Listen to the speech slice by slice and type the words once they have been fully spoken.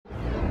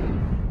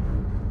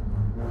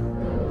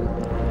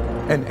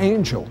An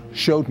angel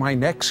showed my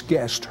next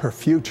guest her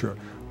future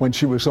when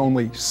she was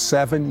only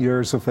 7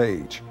 years of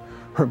age.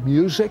 Her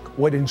music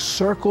would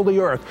encircle the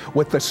earth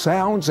with the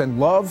sounds and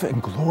love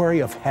and glory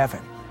of heaven.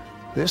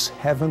 This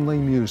heavenly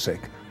music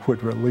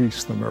would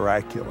release the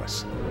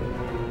miraculous.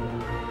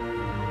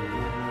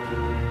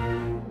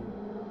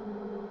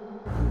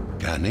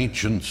 Can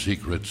ancient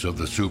secrets of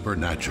the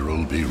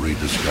supernatural be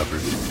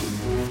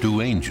rediscovered?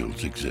 Do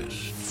angels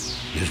exist?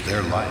 Is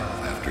there life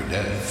after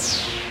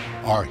death?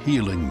 Are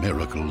healing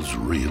miracles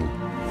real?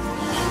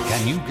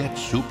 Can you get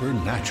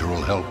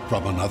supernatural help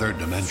from another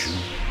dimension?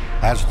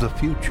 Has the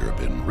future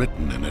been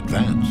written in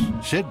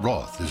advance? Sid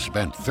Roth has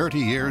spent 30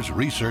 years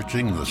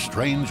researching the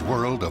strange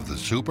world of the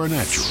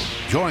supernatural.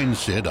 Join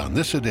Sid on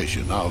this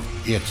edition of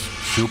It's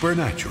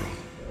Supernatural.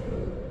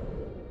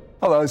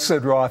 Hello,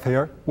 Sid Roth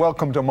here.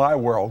 Welcome to my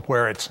world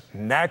where it's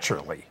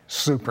naturally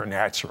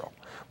supernatural.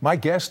 My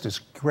guest is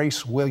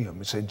Grace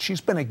Williams, and she's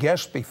been a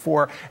guest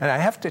before, and I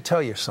have to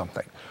tell you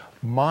something.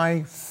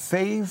 My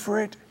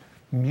favorite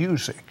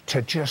music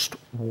to just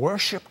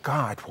worship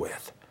God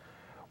with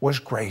was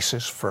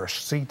Grace's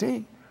first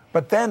CD.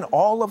 But then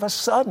all of a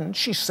sudden,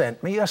 she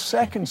sent me a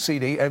second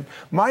CD. And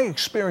my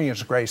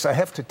experience, Grace, I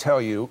have to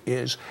tell you,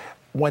 is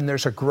when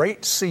there's a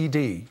great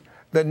CD,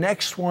 the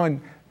next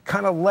one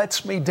kind of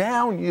lets me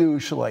down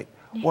usually.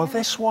 Yeah. Well,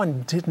 this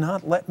one did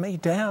not let me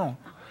down.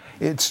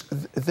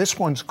 This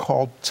one's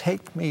called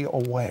Take Me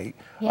Away.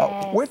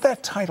 Yes. Where'd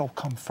that title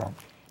come from?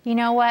 You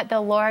know what?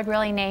 The Lord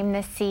really named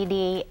this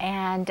CD,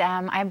 and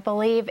I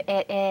believe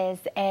it is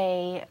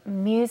a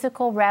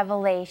musical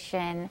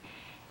revelation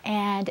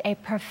and a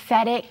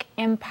prophetic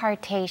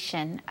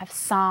impartation of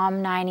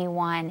Psalm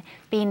 91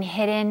 being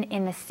hidden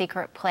in the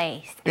secret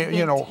place,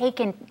 being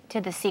taken to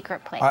the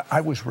secret place.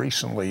 I was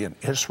recently in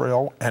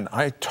Israel, and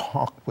I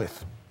talked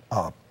with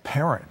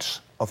parents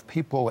of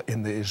people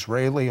in the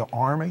Israeli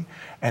army,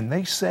 and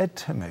they said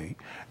to me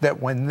that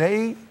when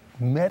they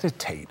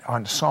meditate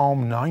on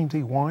Psalm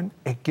 91,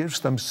 it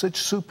gives them such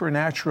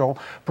supernatural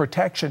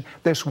protection.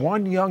 This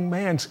one young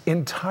man's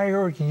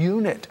entire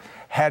unit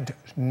had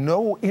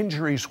no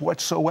injuries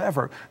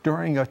whatsoever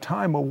during a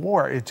time of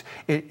war.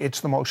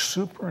 It's the most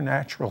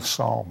supernatural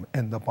psalm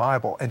in the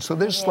Bible. And so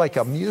this is like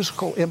a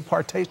musical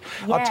impartation.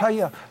 Yes. I'll tell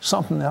you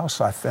something else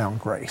I found,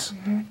 Grace,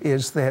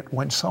 is that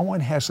when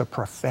someone has a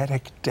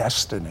prophetic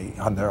destiny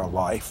on their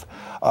life,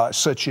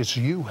 such as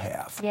you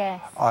have,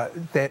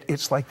 that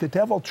it's like the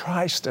devil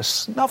tries to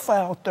snuff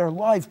out their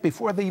life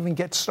before they even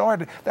get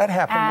started. That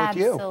happened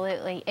with you.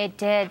 Absolutely. It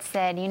did,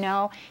 Sid. You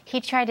know, he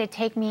tried to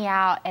take me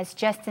out as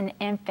just an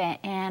infant,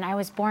 and I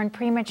was born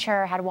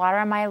premature, had water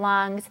in my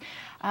lungs,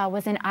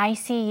 was in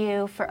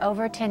ICU for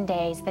over 10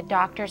 days. The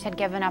doctors had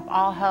given up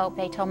all hope.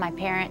 They told my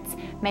parents,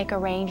 make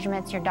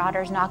arrangements, your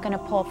daughter's not going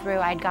to pull through.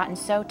 I'd gotten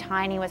so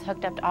tiny, was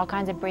hooked up to all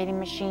kinds of breathing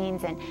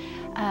machines, and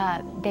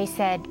they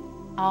said,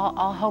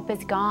 all hope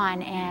is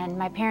gone. And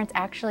my parents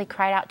actually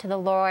cried out to the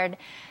Lord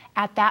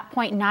at that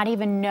point, not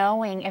even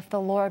knowing if the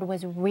Lord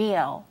was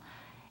real.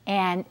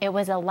 And it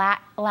was a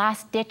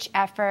last-ditch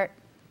effort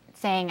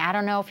saying, I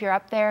don't know if you're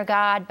up there,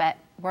 God, but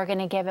we're going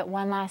to give it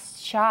one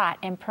last shot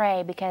and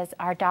pray because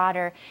our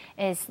daughter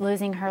is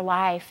losing her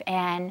life.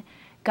 And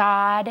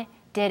God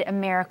did a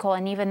miracle.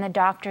 And even the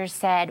doctors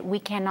said, we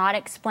cannot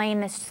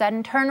explain this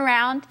sudden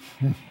turnaround.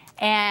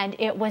 And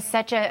it was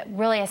such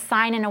really a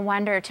sign and a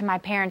wonder to my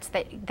parents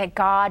that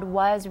God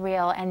was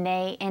real, and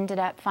they ended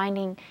up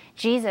finding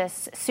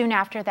Jesus soon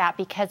after that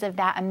because of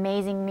that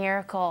amazing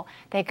miracle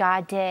that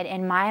God did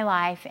in my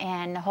life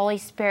and the Holy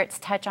Spirit's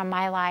touch on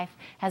my life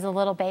as a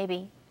little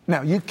baby.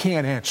 Now, you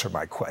can't answer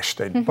my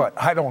question, but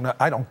I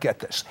don't get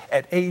this.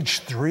 At age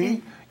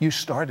 3, you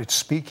started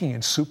speaking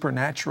in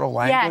supernatural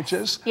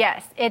languages?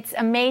 Yes. It's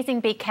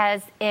amazing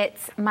because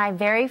it's my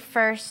very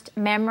first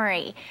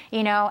memory,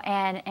 you know,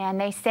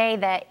 and they say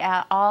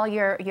that all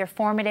your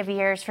formative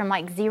years from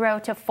like 0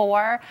 to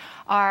 4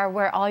 are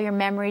where all your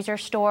memories are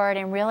stored,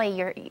 and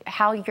really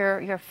how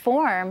you're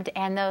formed,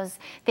 and those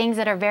things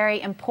that are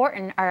very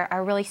important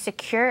are really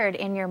secured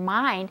in your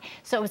mind.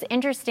 So it was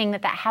interesting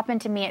that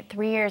happened to me at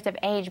 3 years of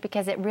age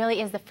because it really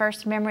is the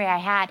first memory I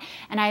had.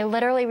 And I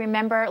literally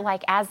remember,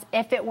 like as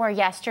if it were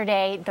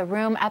yesterday, the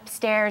room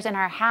upstairs in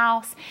our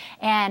house,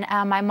 and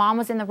my mom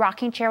was in the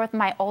rocking chair with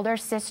my older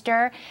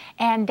sister,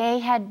 and they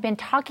had been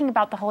talking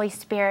about the Holy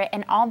Spirit,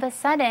 and all of a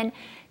sudden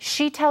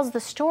she tells the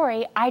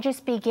story. I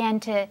just began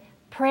to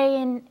pray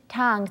in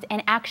tongues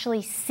and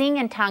actually sing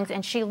in tongues,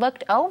 and she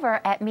looked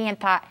over at me and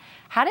thought,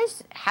 how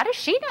does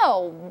she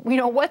know,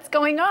 what's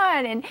going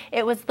on? And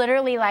it was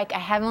literally like a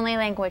heavenly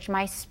language.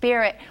 My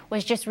spirit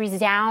was just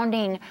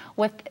resounding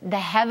with the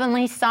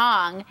heavenly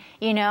song,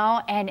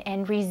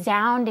 and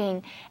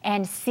resounding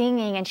and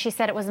singing. And she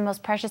said it was the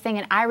most precious thing.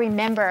 And I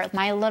remember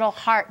my little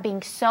heart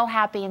being so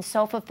happy and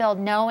so fulfilled,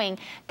 knowing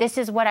this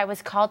is what I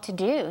was called to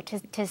do,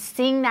 to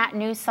sing that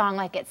new song,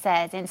 like it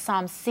says in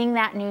Psalms, sing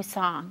that new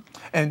song.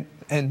 And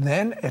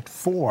then at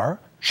 4,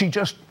 she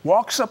just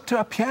walks up to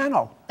a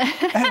piano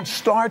and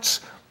starts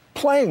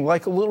playing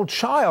like a little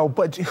child,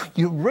 but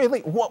you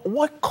really,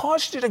 what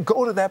caused you to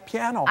go to that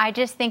piano? I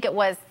just think it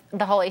was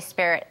the Holy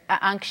Spirit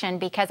unction,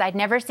 because I'd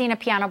never seen a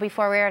piano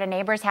before. We were at a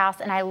neighbor's house,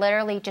 and I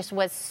literally just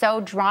was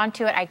so drawn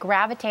to it. I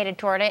gravitated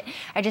toward it.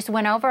 I just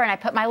went over and I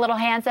put my little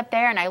hands up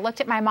there, and I looked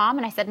at my mom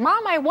and I said,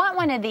 "Mom, I want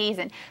one of these."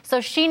 And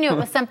so she knew it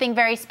was something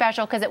very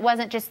special, because it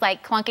wasn't just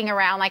like clunking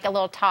around like a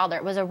little toddler.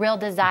 It was a real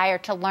desire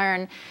to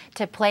learn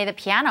to play the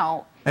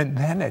piano. And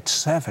then at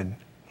 7,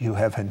 you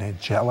have an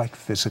angelic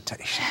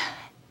visitation.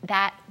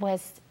 That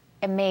was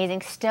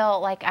amazing. Still,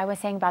 like I was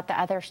saying about the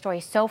other story,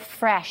 so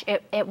fresh.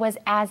 It was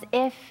as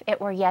if it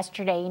were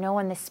yesterday. You know,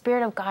 when the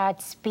Spirit of God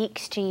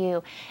speaks to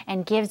you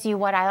and gives you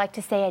what I like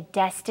to say a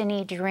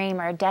destiny dream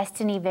or a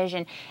destiny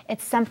vision,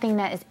 it's something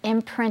that is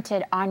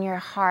imprinted on your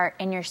heart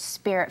and your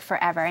spirit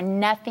forever, and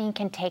nothing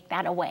can take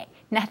that away.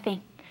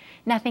 Nothing.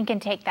 Nothing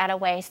can take that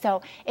away.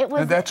 So it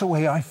was... And that's the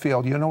way I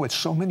feel. You know, it's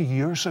so many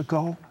years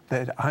ago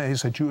that I,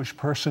 as a Jewish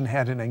person,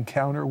 had an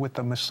encounter with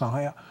the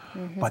Messiah.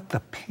 But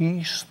the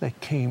peace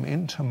that came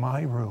into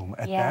my room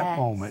at that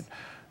moment,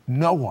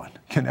 no one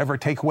can ever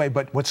take away.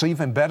 But what's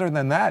even better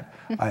than that,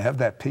 I have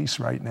that peace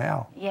right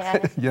now.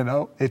 Yes. You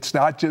know, it's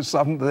not just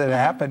something that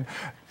happened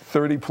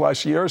 30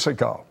 plus years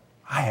ago.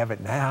 I have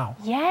it now.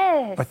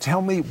 Yes. But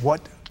tell me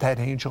what that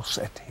angel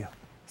said to you.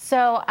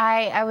 So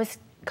I was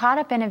caught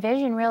up in a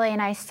vision, really,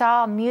 and I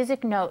saw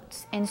music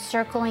notes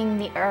encircling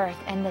the earth,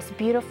 and this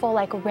beautiful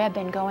like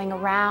ribbon going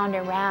around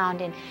and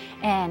around,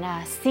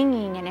 and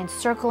singing and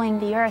encircling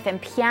the earth,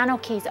 and piano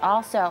keys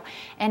also.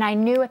 And I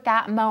knew at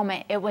that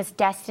moment it was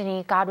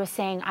destiny. God was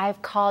saying,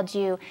 "I've called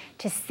you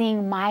to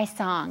sing my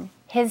song,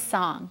 his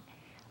song,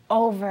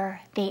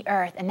 over the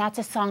earth." And that's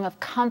a song of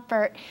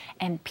comfort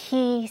and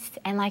peace,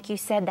 and like you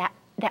said, that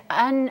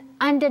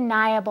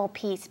undeniable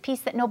peace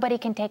that nobody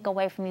can take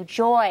away from you,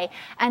 joy,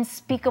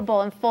 unspeakable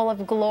and full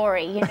of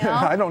glory, you know?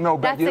 I don't know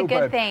about That's you, a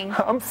good but thing.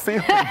 I'm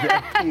feeling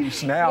that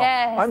peace now.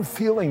 Yes. I'm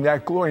feeling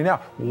that glory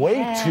now.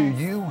 Wait till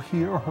you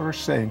hear her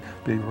sing.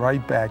 Be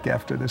right back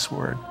after this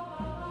word.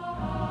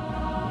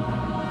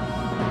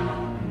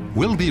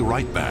 We'll be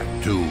right back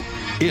to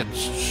It's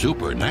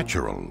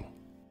Supernatural.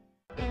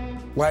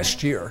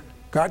 Last year,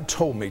 God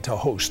told me to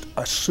host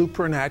a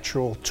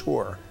supernatural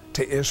tour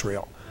to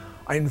Israel.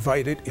 I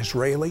invited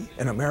Israeli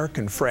and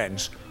American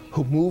friends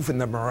who move in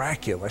the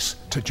miraculous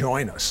to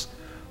join us.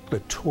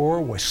 The tour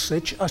was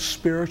such a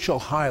spiritual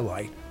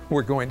highlight,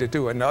 we're going to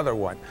do another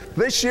one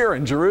this year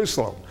in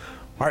Jerusalem.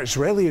 Our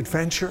Israeli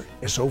adventure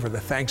is over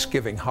the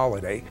Thanksgiving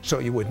holiday, so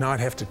you would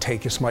not have to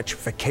take as much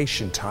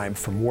vacation time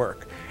from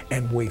work.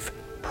 And we've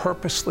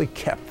purposely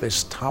kept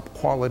this top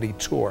quality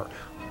tour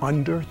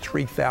under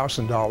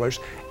 $3,000,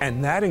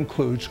 and that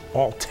includes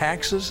all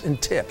taxes and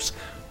tips.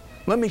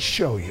 Let me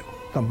show you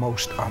the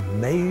most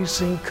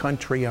amazing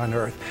country on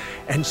earth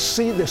and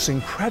see this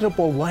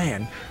incredible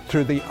land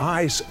through the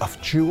eyes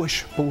of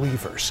Jewish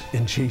believers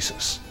in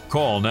Jesus.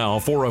 Call now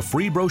for a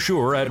free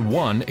brochure at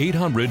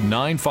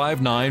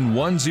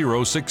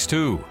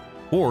 1-800-959-1062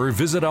 or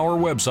visit our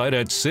website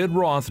at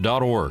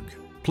sidroth.org.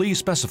 Please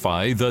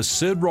specify the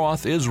Sid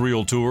Roth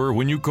Israel Tour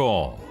when you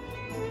call.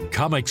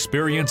 Come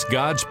experience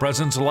God's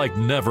presence like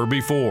never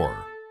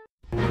before.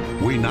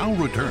 We now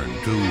return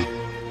to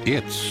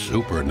It's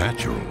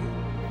Supernatural.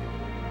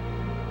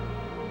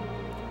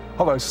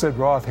 Hello, Sid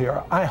Roth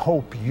here. I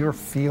hope you're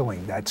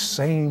feeling that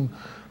same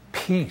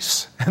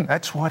peace, and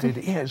that's what it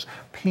is,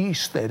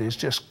 peace that is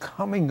just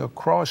coming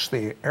across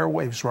the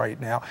airwaves right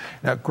now.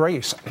 Now,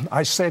 Grace,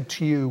 I said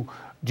to you,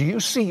 do you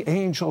see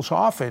angels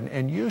often?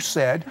 And you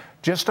said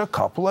just a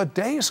couple of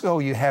days ago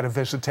you had a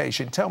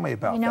visitation. Tell me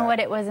about that. You know what?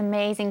 It was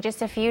amazing.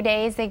 Just a few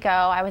days ago,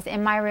 I was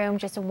in my room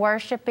just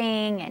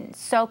worshiping and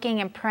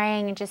soaking and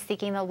praying and just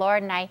seeking the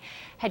Lord, and I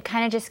had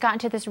kind of just gotten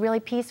to this really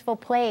peaceful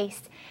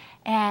place,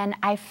 and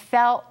I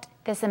felt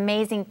this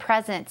amazing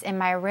presence in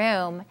my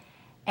room,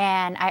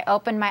 and I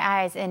opened my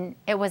eyes, and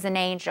it was an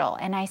angel.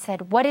 And I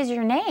said, "What is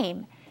your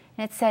name?"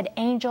 And it said,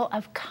 "Angel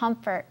of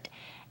Comfort."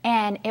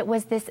 And it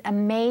was this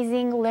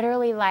amazing,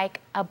 literally like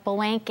a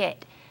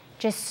blanket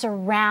just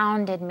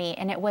surrounded me,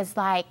 and it was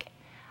like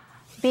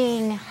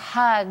being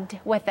hugged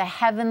with a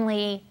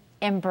heavenly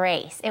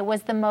embrace. It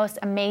was the most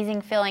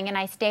amazing feeling, and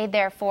I stayed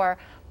there for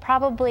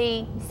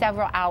probably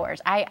several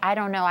hours. I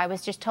don't know. I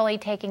was just totally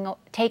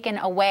taken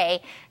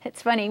away.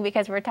 It's funny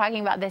because we're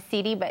talking about this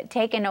CD, but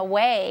taken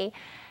away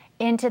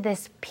into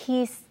this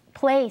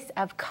place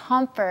of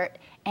comfort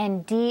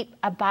and deep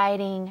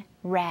abiding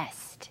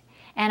rest.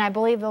 And I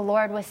believe the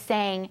Lord was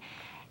saying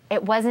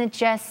it wasn't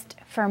just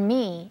for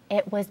me,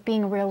 it was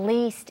being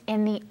released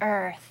in the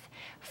earth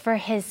for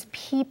his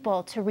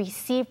people to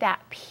receive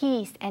that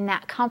peace and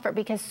that comfort,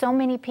 because so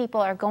many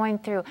people are going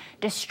through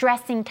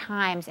distressing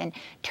times and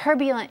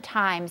turbulent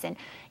times and,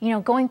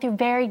 going through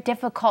very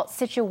difficult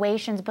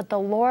situations. But the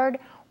Lord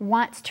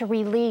wants to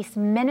release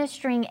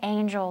ministering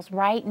angels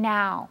right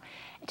now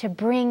to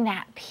bring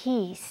that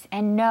peace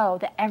and know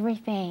that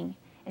everything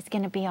is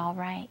going to be all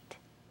right.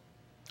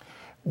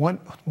 One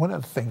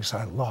of the things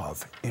I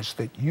love is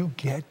that you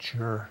get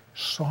your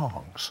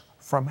songs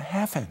from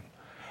heaven.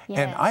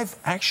 And I've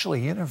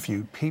actually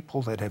interviewed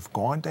people that have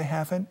gone to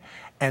heaven,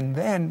 and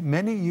then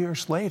many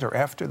years later,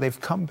 after they've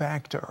come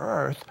back to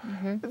earth,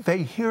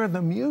 they hear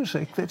the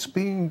music that's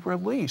being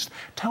released.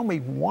 Tell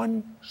me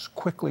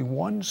quickly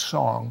one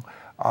song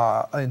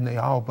in the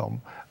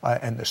album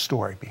and the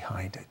story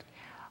behind it.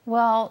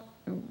 Well,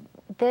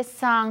 this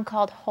song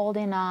called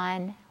Holding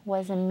On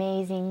was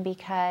amazing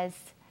because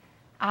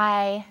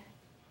I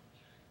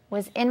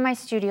was in my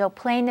studio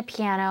playing the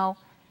piano,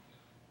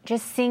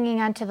 just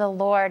singing unto the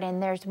Lord,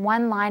 and there's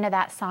one line of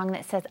that song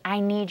that says, I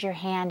need your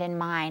hand in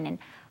mine. And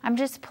I'm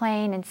just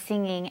playing and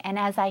singing, and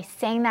as I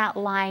sang that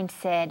line,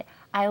 Sid,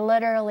 I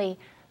literally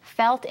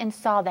felt and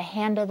saw the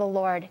hand of the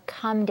Lord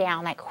come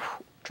down, like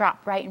whoosh,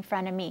 drop right in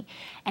front of me.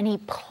 And he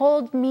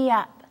pulled me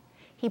up.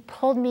 He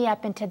pulled me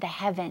up into the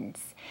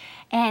heavens.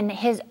 And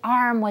his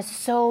arm was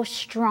so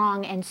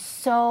strong and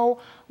so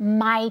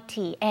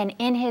mighty. And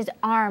in his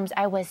arms,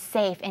 I was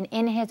safe. And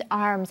in his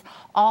arms,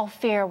 all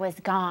fear was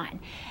gone.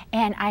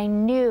 And I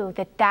knew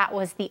that that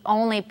was the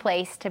only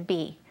place to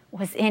be,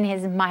 was in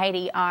his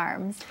mighty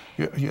arms.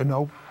 You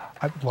know,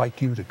 I'd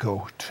like you to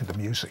go to the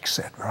music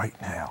set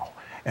right now.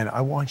 And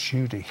I want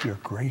you to hear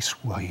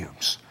Grace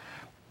Williams.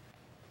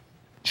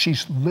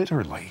 She's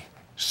literally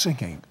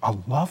singing a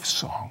love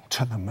song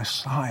to the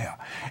Messiah.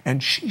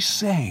 And she's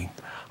saying,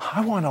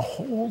 I want to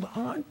hold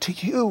on to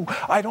you.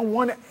 I don't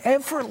want to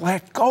ever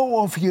let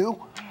go of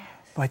you.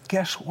 But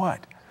guess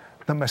what?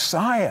 The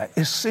Messiah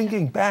is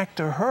singing back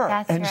to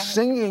her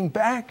singing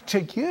back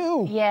to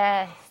you.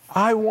 Yes.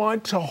 I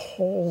want to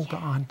hold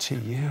on to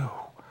you.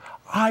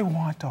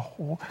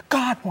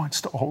 God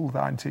wants to hold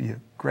on to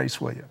you. Grace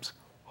Williams,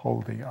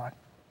 Holding On.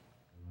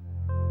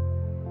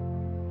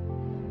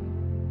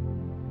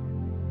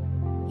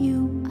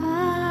 You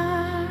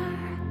are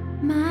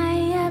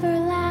my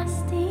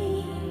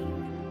everlasting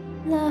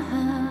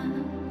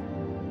love.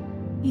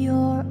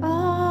 You're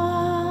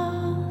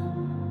all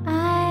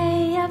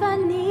I ever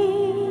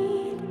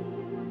need,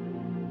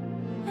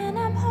 and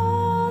I'm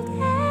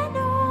holding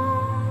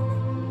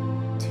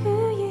on to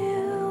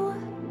you.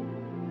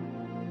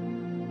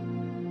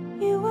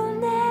 You will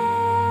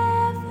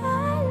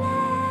never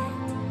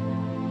let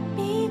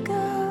me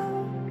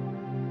go.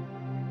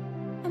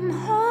 I'm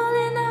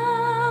holding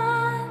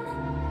on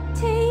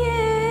to you.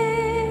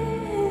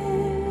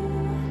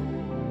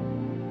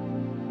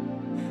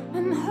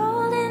 I'm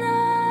holding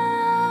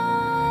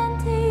on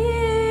to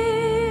you.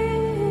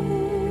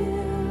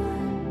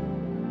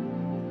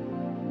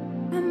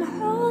 I'm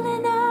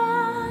holding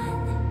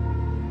on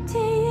to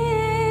you.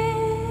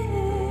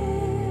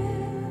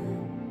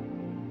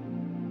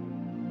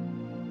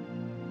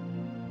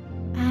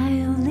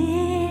 I'll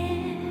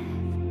live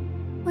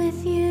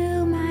with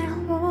you my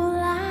whole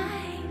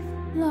life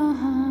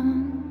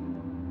long,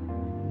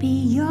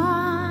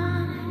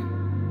 beyond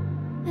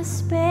the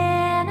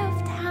span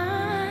of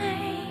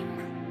time,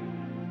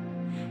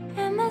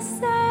 and the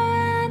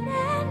sun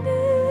and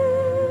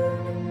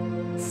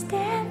moon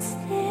stand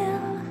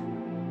still,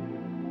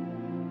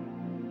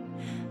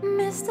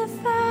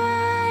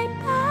 mystified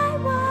by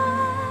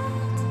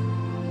what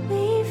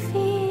we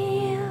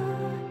feel.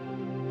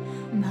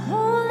 I'm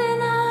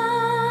holding on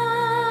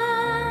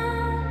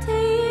to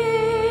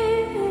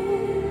you.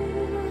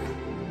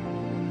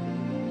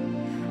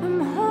 I'm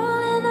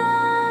holding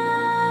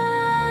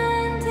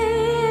on to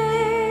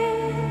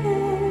you.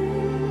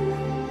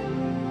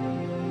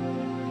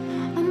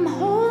 I'm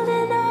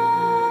holding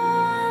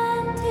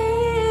on to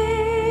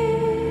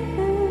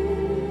you.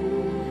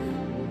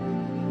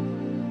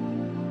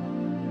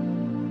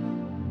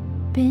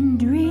 Been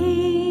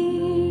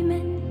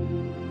dreaming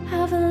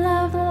of a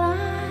love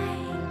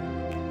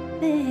like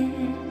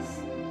this.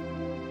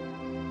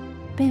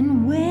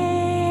 Been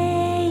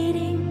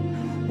waiting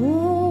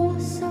oh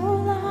so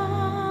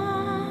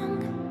long.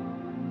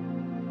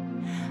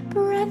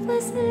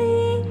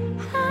 Breathlessly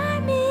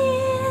I'm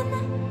in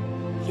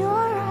your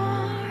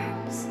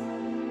arms,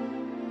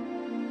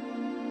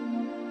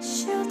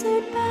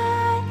 sheltered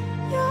by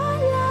your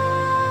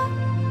love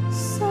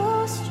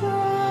so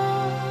strong.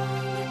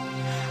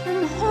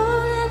 I'm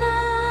holding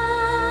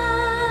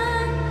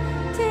on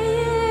to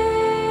you.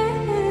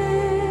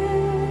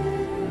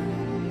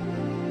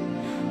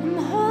 I'm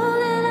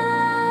holding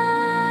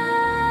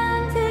on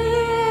to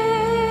you.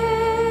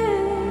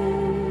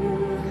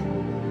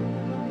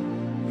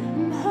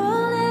 I'm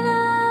holding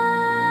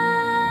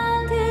on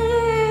to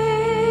you.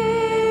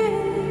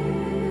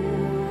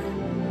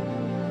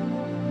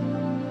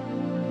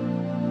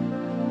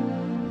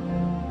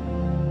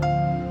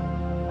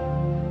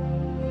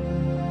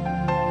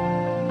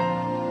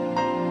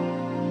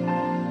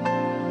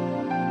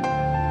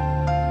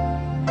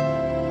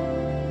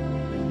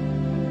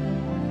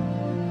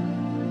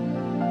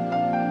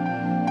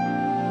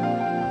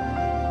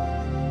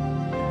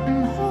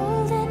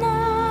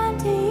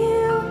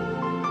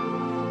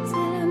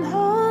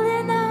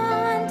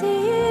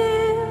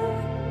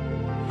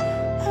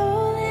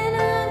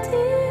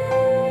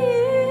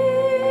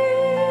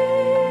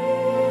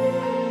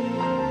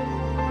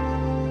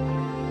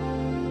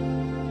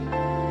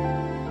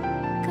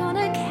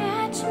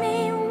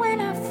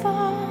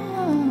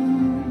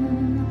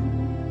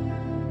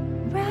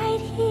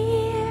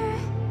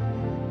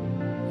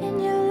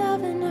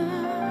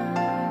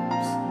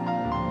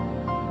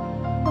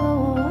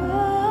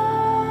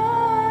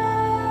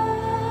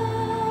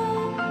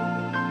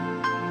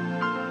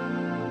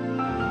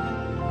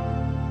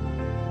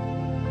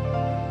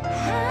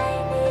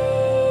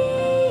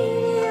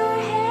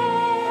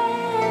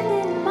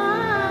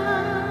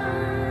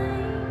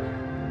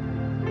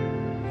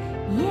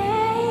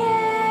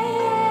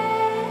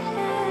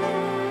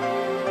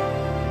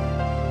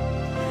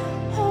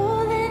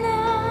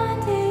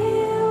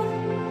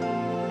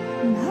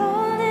 I'm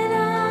holding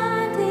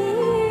on to you.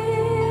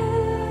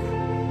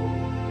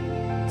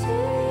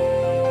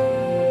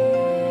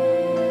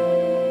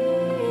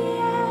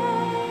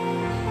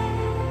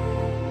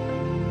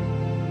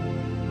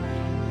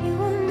 You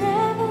will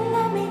never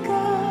let me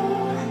go.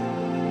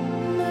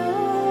 No.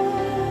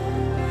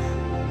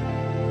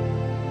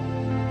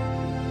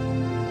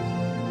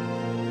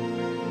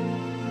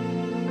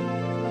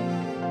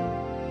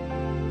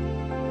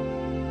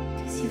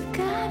 'Cause you've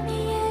got me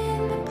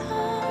in the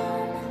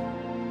palm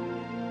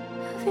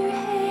of your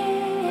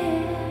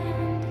hand,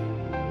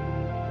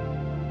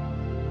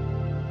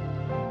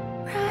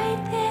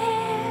 right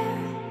there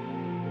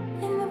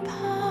in the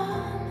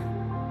palm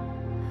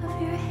of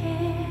your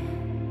hand.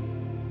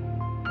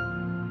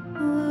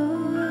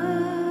 Whoa.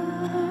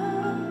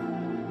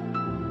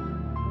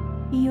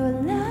 Your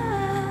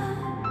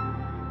love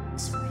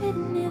is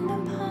written in the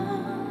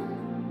palm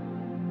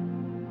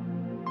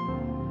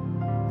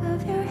of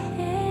your hand.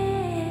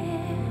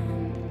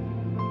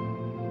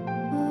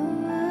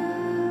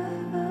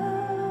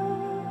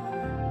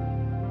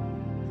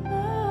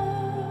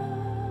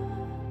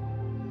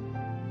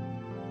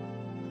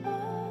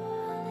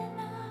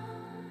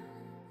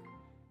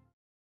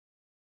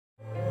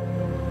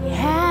 The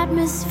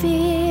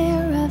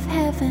atmosphere of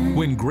heaven.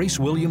 When Grace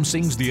Williams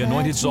sings the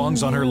anointed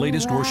songs on her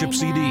latest worship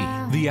CD,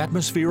 the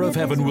atmosphere of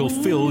heaven will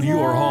fill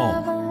your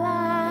home.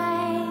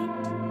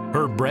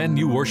 Her brand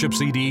new worship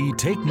CD,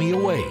 Take Me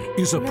Away,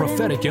 is a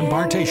prophetic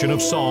impartation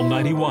of Psalm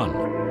 91.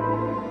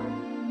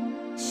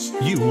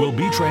 You will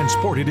be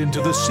transported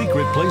into the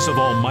secret place of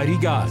Almighty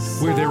God,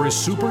 where there is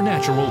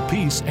supernatural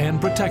peace and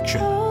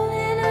protection.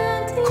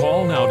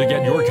 Call now to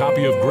get your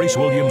copy of Grace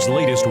Williams'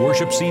 latest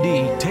worship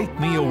CD, Take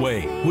Me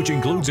Away, which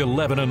includes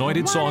 11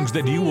 anointed songs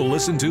that you will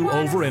listen to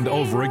over and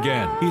over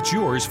again. It's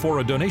yours for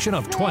a donation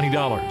of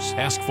 $20.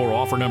 Ask for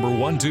offer number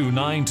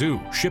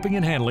 1292. Shipping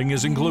and handling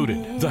is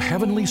included. The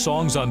heavenly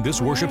songs on this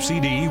worship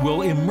CD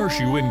will immerse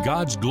you in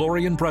God's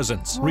glory and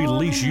presence,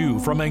 release you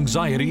from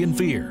anxiety and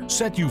fear,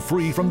 set you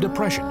free from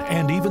depression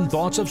and even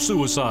thoughts of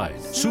suicide,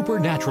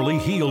 supernaturally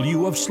heal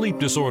you of sleep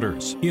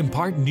disorders,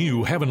 impart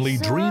new heavenly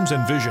dreams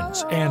and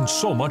visions, and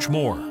so much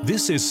more.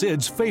 This is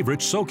Sid's favorite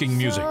soaking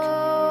music.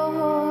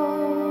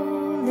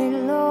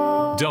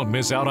 Don't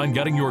miss out on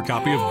getting your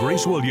copy of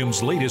Grace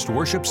Williams' latest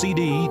worship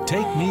CD,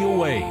 Take Me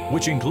Away,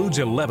 which includes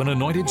 11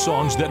 anointed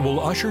songs that will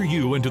usher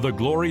you into the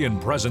glory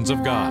and presence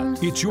of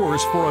God. It's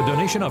yours for a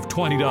donation of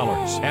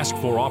 $20. Ask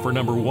for offer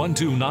number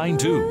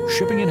 1292.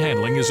 Shipping and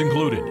handling is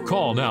included.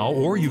 Call now,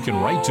 or you can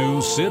write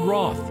to Sid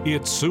Roth.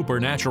 It's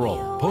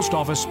supernatural. Post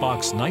Office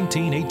Box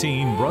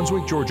 1918,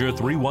 Brunswick, Georgia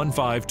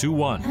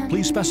 31521.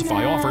 Please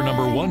specify offer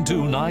number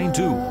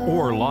 1292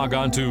 or log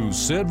on to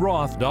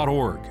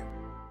sidroth.org.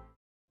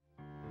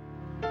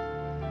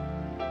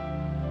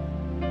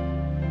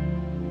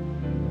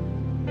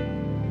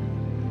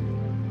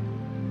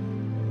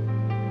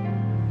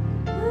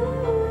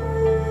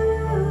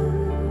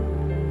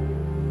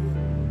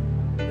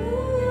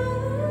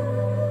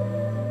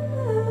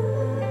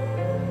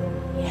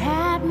 The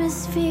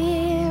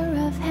atmosphere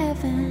of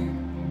heaven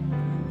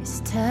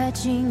is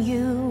touching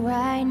you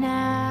right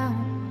now.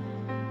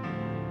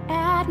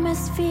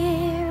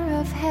 Atmosphere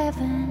of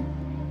heaven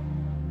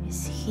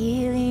is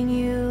healing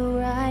you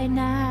right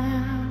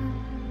now.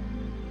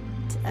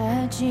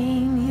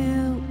 Touching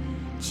you,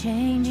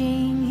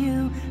 changing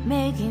you,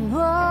 making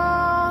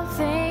all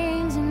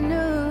things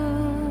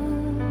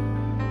new.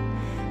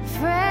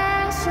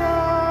 Fresh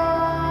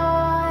oil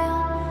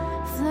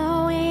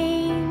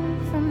flowing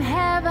from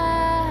heaven.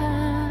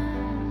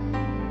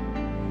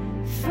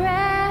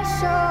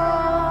 Fresh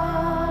oil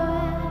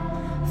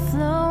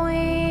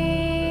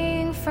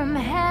flowing from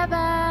heaven.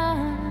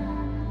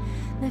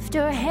 Lift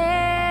your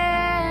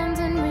hands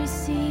and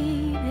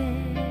receive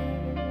it.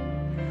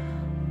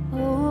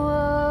 Oh,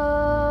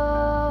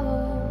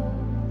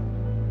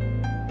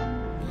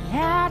 the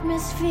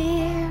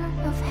atmosphere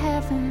of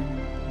heaven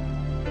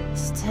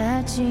is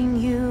touching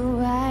you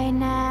right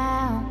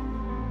now.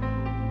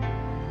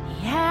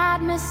 The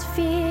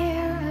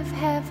atmosphere of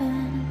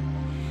heaven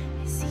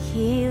is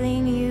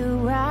healing you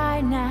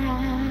right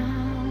now.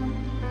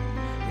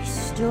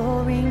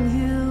 Restoring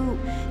you,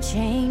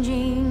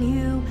 changing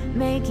you,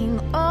 making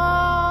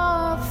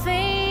all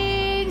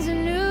things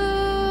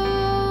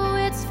new.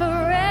 It's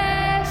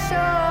fresh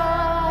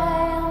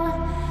oil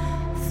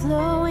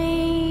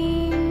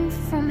flowing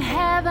from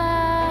heaven.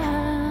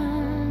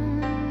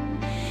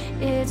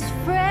 It's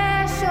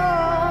fresh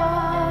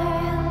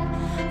oil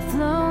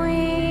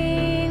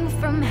flowing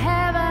from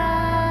heaven.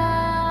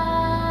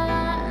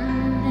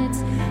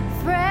 It's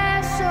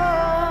fresh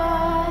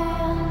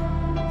oil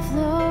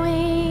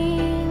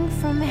flowing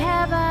from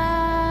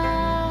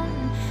heaven.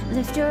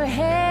 Lift your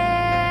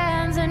head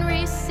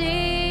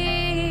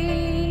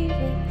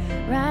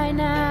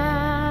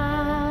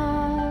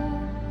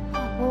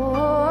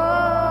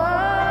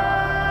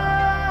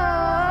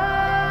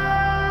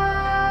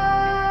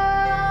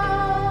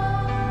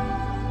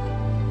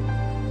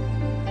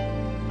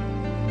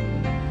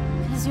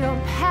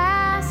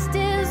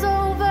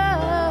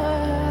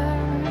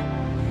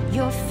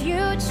Your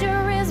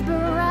future is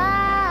bright.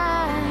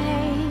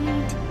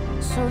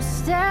 So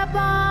step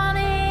on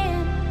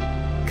in,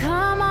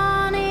 come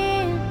on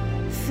in,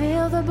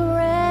 feel the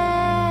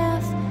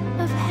breath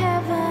of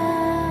heaven.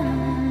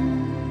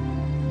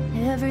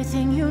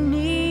 Everything you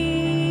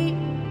need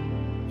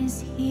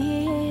is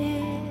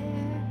here.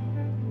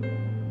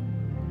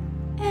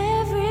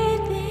 Everything,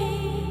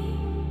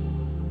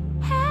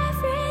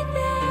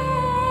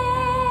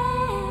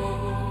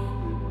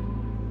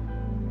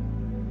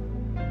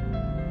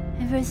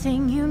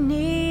 everything you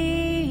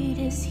need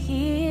is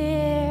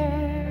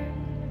here.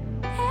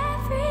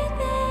 Everything,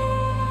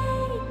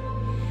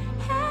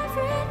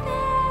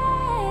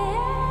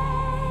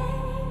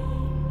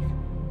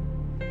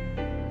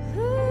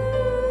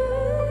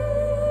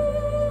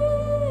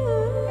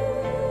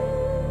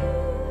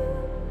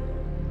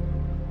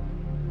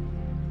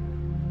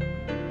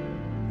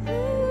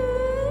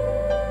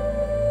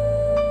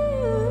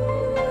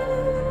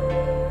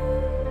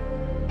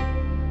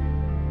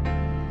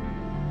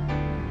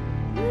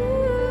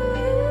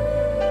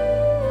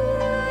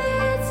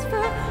 it's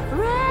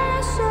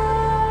fresh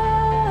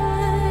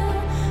oil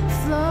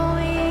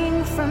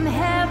flowing from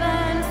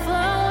heaven,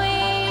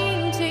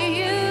 flowing to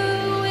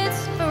you.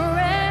 It's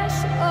fresh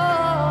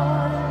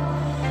oil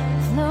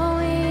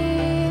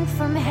flowing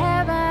from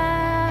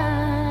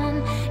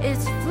heaven.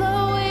 It's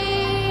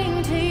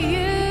flowing to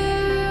you.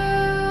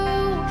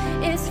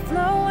 It's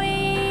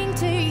flowing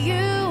to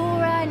you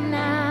right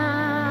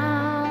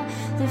now.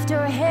 Lift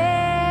your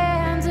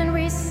hands and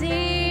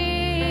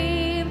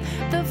receive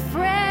the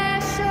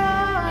fresh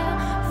oil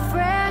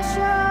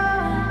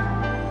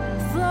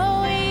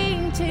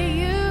flowing to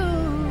you.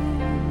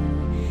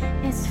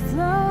 It's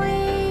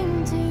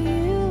flowing to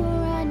you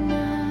right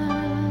now.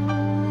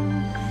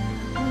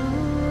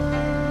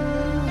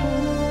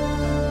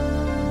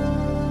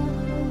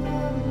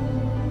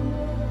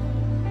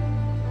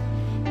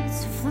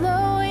 It's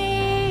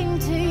flowing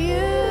to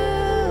you.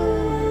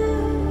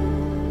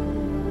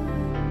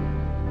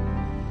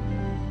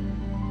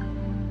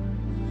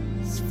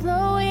 It's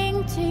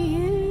flowing to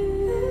you.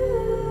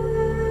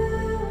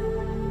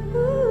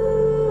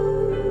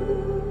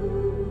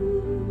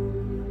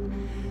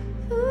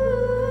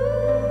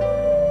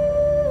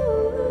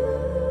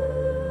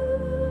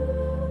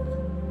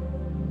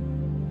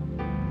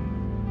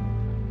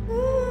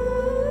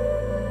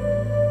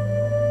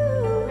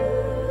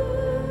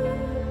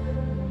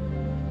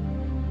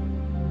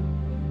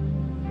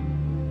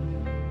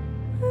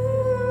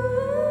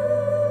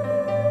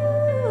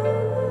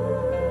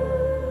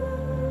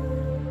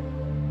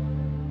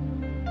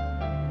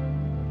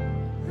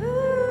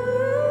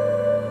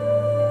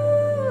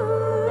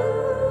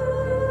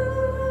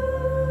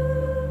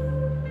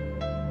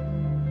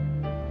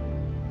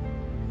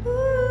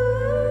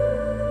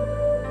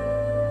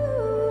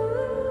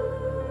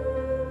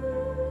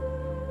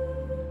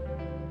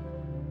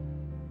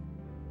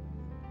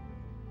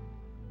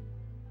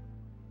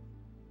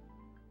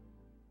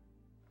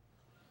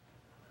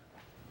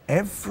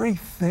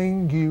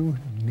 Everything you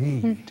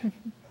need.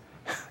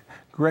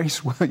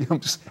 Grace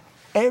Williams,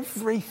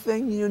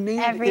 everything you need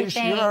is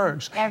Everything.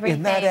 yours in that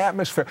Everything.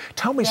 atmosphere.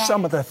 Tell me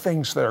some of Yes. the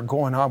things that are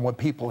going on when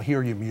people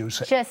hear your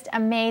music. Just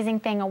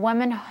amazing thing. A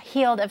woman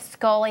healed of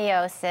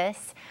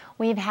scoliosis.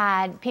 We've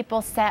had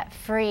people set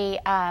free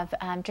of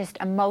just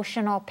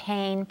emotional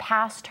pain,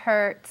 past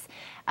hurts.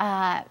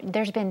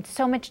 There's been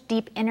so much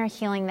deep inner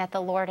healing that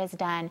the Lord has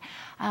done.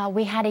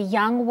 We had a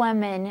young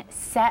woman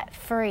set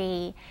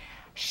free.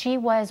 She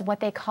was what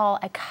they call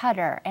a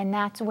cutter, and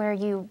that's where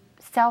you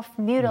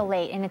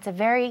self-mutilate, and it's a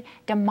very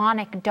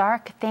demonic,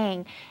 dark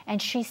thing. And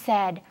she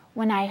said,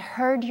 when I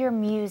heard your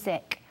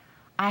music,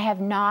 I have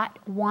not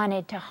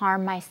wanted to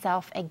harm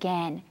myself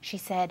again. She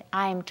said,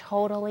 I am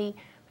totally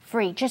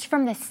free. Just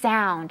from the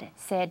sound,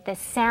 Sid, the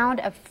sound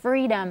of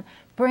freedom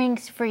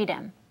brings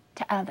freedom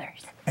to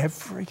others.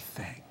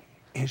 Everything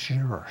is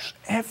yours.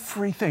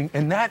 Everything.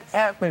 In that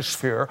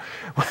atmosphere,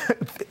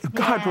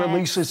 God Yes.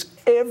 releases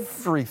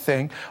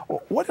everything.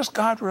 What is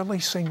God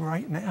releasing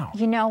right now?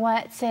 You know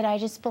what, Sid? I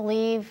just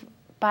believe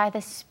by the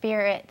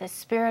Spirit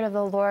of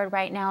the Lord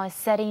right now is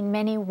setting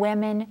many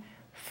women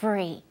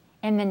free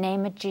in the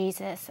name of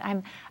Jesus.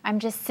 I'm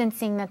just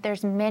sensing that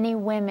there's many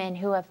women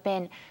who have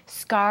been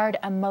scarred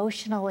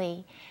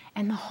emotionally,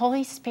 and the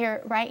Holy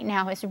Spirit right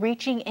now is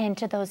reaching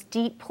into those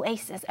deep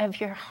places of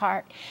your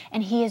heart,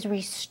 and He is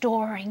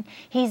restoring.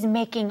 He's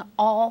making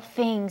all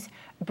things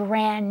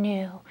brand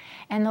new.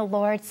 And the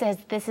Lord says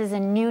this is a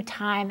new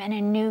time and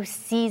a new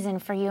season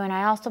for you. And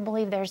I also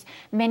believe there's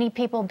many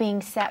people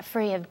being set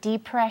free of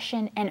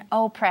depression and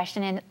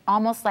oppression, and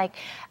almost like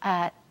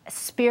a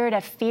spirit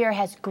of fear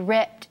has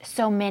gripped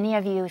so many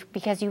of you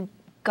because you've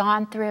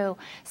gone through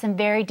some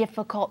very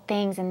difficult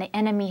things, and the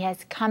enemy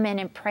has come in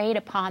and preyed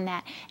upon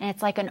that, and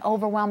it's like an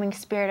overwhelming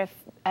spirit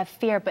of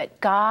fear. But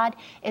God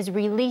is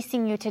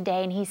releasing you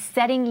today, and He's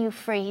setting you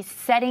free. He's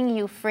setting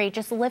you free.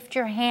 Just lift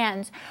your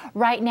hands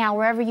right now,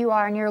 wherever you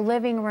are, in your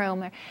living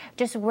room, or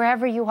just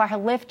wherever you are,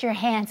 lift your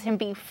hands and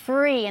be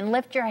free. And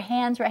lift your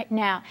hands right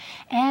now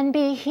and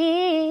be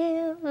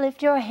healed.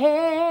 Lift your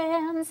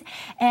hands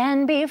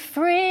and be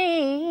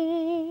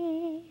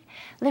free.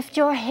 Lift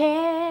your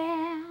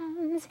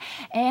hands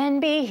and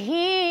be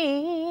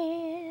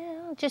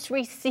healed. Just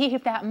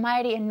receive that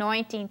mighty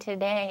anointing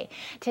today.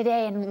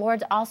 And the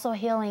Lord's also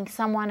healing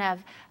someone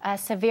of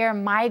severe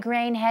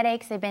migraine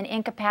headaches. They've been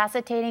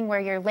incapacitating, where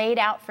you're laid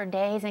out for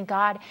days, and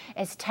God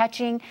is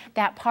touching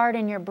that part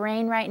in your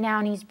brain right now,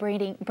 and He's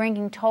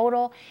bringing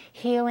total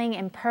healing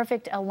and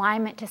perfect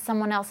alignment to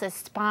someone else's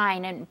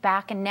spine and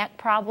back and neck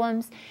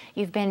problems.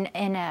 You've been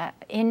in an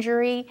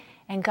injury,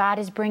 and God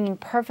is bringing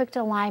perfect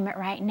alignment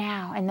right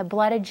now. And the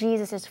blood of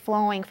Jesus is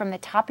flowing from the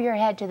top of your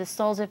head to the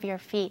soles of your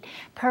feet.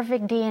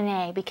 Perfect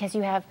DNA, because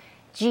you have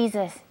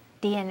Jesus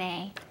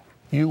DNA.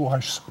 You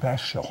are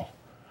special.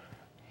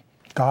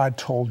 God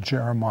told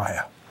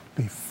Jeremiah,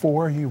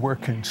 before you were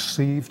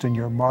conceived in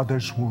your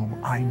mother's womb,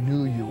 I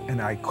knew you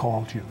and I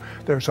called you.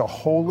 There's a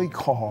holy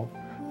call.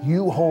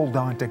 You hold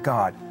on to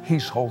God.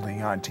 He's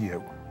holding on to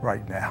you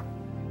right now.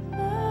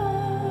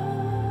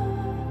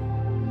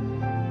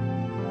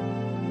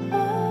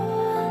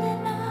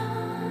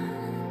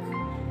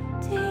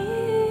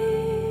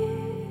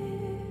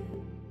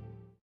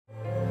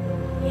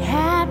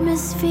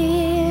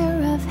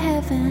 Atmosphere of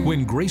heaven.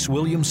 When Grace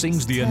Williams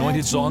sings the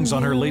anointed songs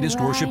on her latest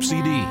worship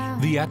CD,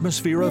 the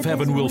atmosphere of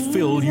heaven will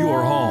fill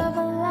your home.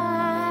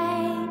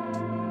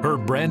 Her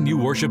brand new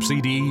worship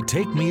CD,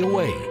 Take Me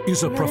Away,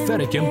 is a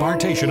prophetic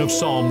impartation of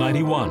Psalm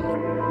 91.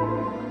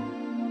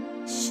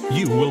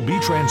 You will be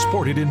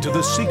transported into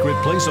the secret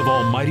place of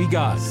Almighty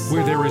God,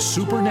 where there is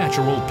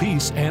supernatural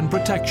peace and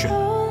protection.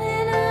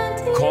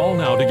 Call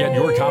now to get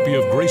your copy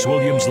of Grace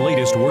Williams'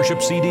 latest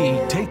worship CD,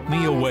 Take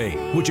Me Away,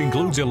 which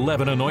includes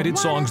 11 anointed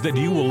songs that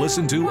you will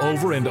listen to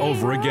over and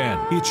over again.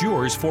 It's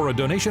yours for a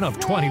donation of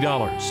 $20.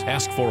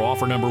 Ask for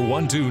offer number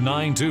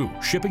 1292.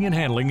 Shipping and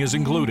handling is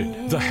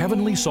included. The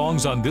heavenly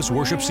songs on this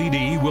worship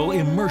CD will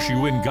immerse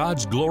you in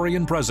God's glory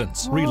and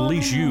presence,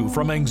 release you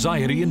from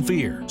anxiety and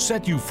fear,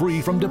 set you free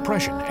from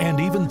depression and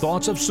even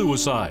thoughts of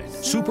suicide,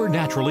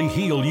 supernaturally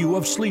heal you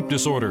of sleep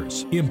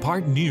disorders,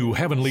 impart new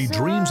heavenly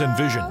dreams and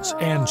visions,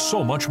 and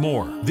so much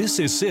more. This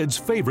is Sid's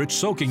favorite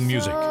soaking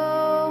music.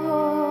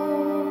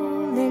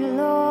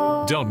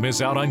 Don't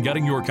miss out on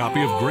getting your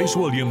copy of Grace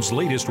Williams'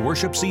 latest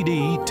worship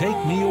CD, Take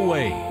Me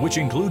Away, which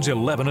includes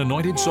 11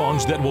 anointed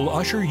songs that will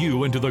usher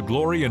you into the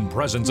glory and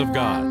presence of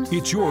God.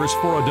 It's yours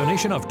for a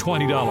donation of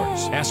 $20.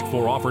 Ask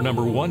for offer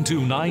number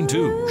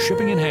 1292.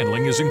 Shipping and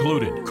handling is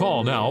included.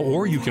 Call now,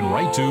 or you can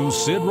write to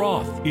Sid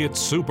Roth. It's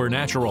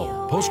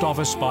supernatural. Post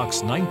Office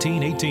Box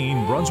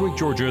 1918, Brunswick,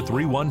 Georgia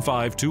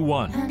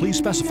 31521. Please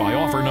specify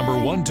offer number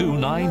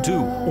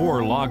 1292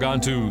 or log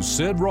on to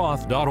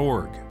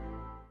sidroth.org.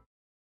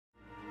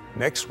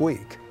 Next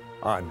week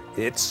on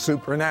It's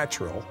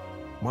Supernatural,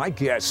 my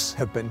guests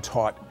have been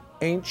taught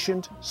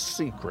ancient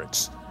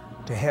secrets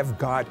to have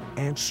God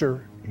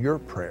answer your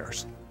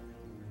prayers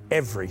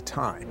every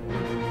time.